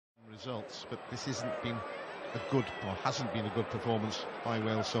results, but this hasn't been a good performance by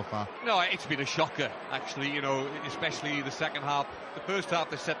Wales so far. No, it's been a shocker, actually, you know, especially the second half. The first half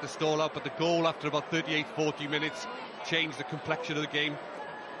they set the stall out, but the goal after about 38-40 minutes changed the complexion of the game.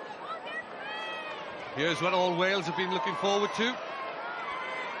 Here's what all Wales have been looking forward to.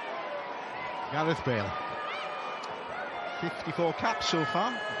 Gareth Bale. 54 caps so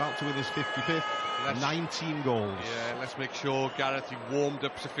far, about to win his 55th. 19 goals. Yeah, let's make sure Gareth, you warmed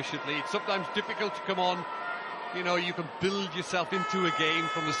up sufficiently. It's sometimes difficult to come on. You know, you can build yourself into a game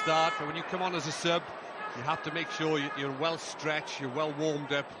from the start, but when you come on as a sub, you have to make sure you're well stretched, you're well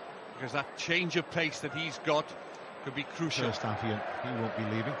warmed up, because that change of pace that he's got could be crucial. First half, he won't be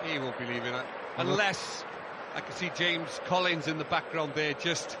leaving. He won't be leaving it. Unless I can see James Collins in the background there,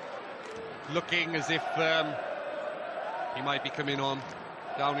 just looking as if he might be coming on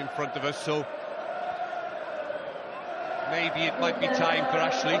down in front of us. So maybe it might be time for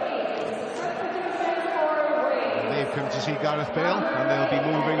Ashley. They've come to see Gareth Bale, and they'll be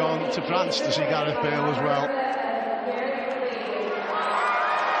moving on to France to see Gareth Bale as well. And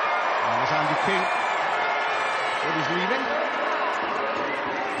there's Andy King, but he's leaving.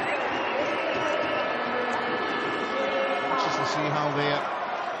 Just to see how they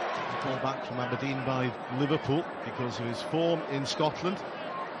pull back from Aberdeen by Liverpool because of his form in Scotland.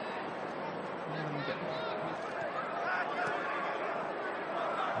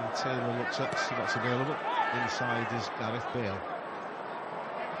 And Taylor looks up to see what's available. Inside is Gareth Bale.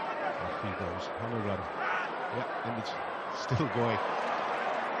 Off he goes on a run. Yeah, and it's still going.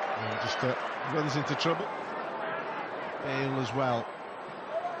 And just runs into trouble. Bale as well.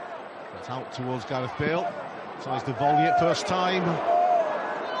 It's out towards Gareth Bale. Tries to volley it first time.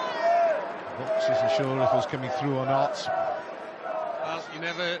 Box isn't sure if it was coming through or not. Well, you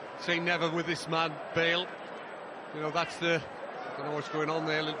never say never with this man, Bale. You know, that's I don't know what's going on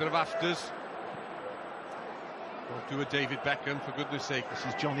there, a little bit of afters. Don't do a David Beckham, for goodness sake. This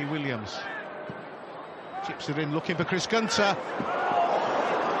is Johnny Williams. Chips it in, looking for Chris Gunter.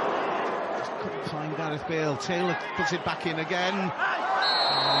 Just couldn't find Gareth Bale. Taylor puts it back in again.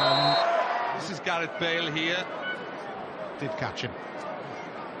 This is Gareth Bale here. Did catch him.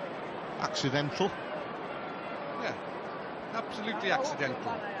 Accidental. Yeah, absolutely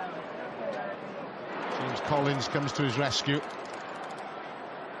accidental. James Collins comes to his rescue.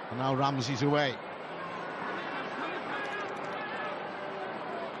 And now Ramsey's away.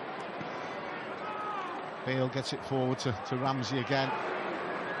 Bale gets it forward to Ramsey again.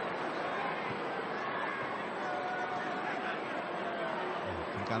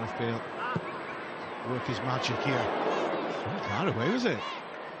 Can Gareth Bale work his magic here? Not far away, was it?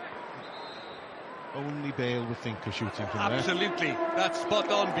 Only Bale would think of shooting from there. Absolutely, that's spot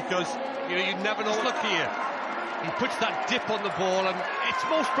on, because you know, you never know. Look here, he puts that dip on the ball, and it's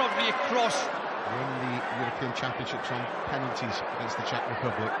most probably a cross. Won the European Championships on penalties against the Czech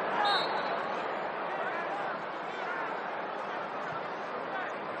Republic.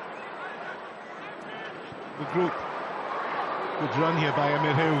 The group. Good run here by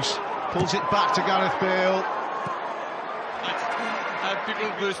Emyr Hughes. Pulls it back to Gareth Bale. That's a big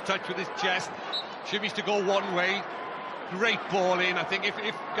reverse touch with his chest. Shimmies to go one way. Great ball in. I think if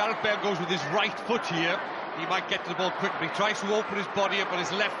Gareth Bale goes with his right foot here, he might get to the ball quickly. He tries to open his body up on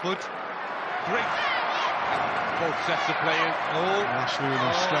his left foot. Great. Both sets of players. Oh, Ashley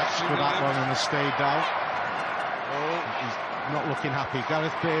really stretched for that one and has stayed down. Oh, he's not looking happy.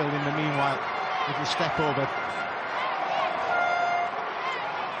 Gareth Bale, in the meanwhile, little step over.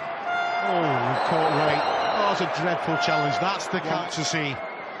 Oh, caught right. Oh, it's a dreadful challenge. That's the cut to see.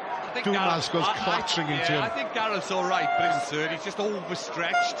 Dumas goes clattering into him. I think Gareth's all right, but he's third. He's just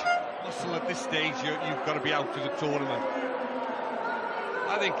overstretched. Muscle at this stage, you've got to be out to the tournament.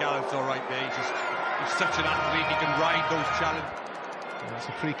 I think Gareth's all right there. He's such an athlete. He can ride those challenges. That's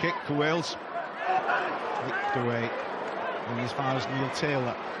a free kick for Wales. Nicked away. And as far as Neil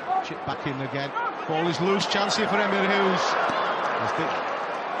Taylor. Chip back in again. Ball is loose. Chance here for Emyr Hughes.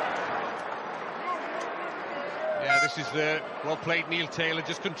 Yeah, this is well played. Neil Taylor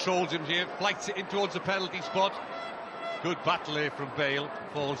just controls him here, flights it in towards the penalty spot. Good battle here from Bale.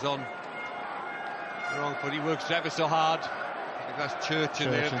 Falls on the wrong foot. He works ever so hard. I think that's Church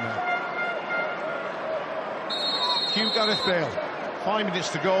in there. Cue Gareth Bale. 5 minutes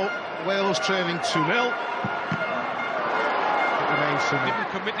to go. Wales trailing 2-0. Didn't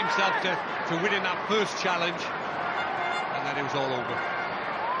commit himself to winning that first challenge, and then it was all over.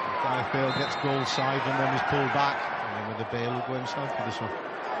 Gareth Bale gets goal side and then is pulled back, and then with the Bale will go inside for this one.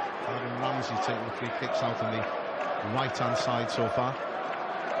 Aaron Ramsey taking the free kicks out on the right hand side so far.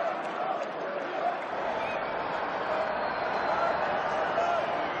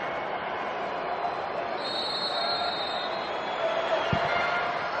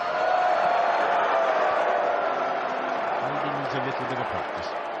 little bit of practice.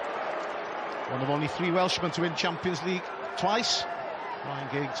 One of only 3 Welshmen to win Champions League twice, Ryan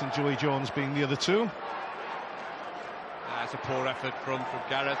Giggs and Joey Jones being the other 2. That's a poor effort from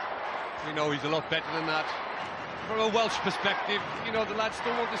Gareth. We know he's a lot better than that. From a Welsh perspective, you know, the lads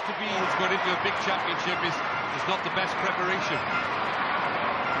don't want this to be going into a big championship is not the best preparation.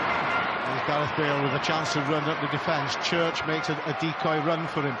 There's Gareth Bale with a chance to run up the defence. Church makes a decoy run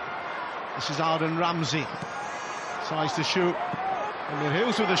for him. This is Aaron Ramsey. Tries to shoot. And then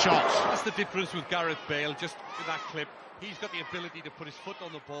Hughes with the shots. That's the difference with Gareth Bale, just in that clip. He's got the ability to put his foot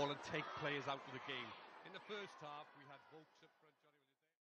on the ball and take players out of the game. In the first half, we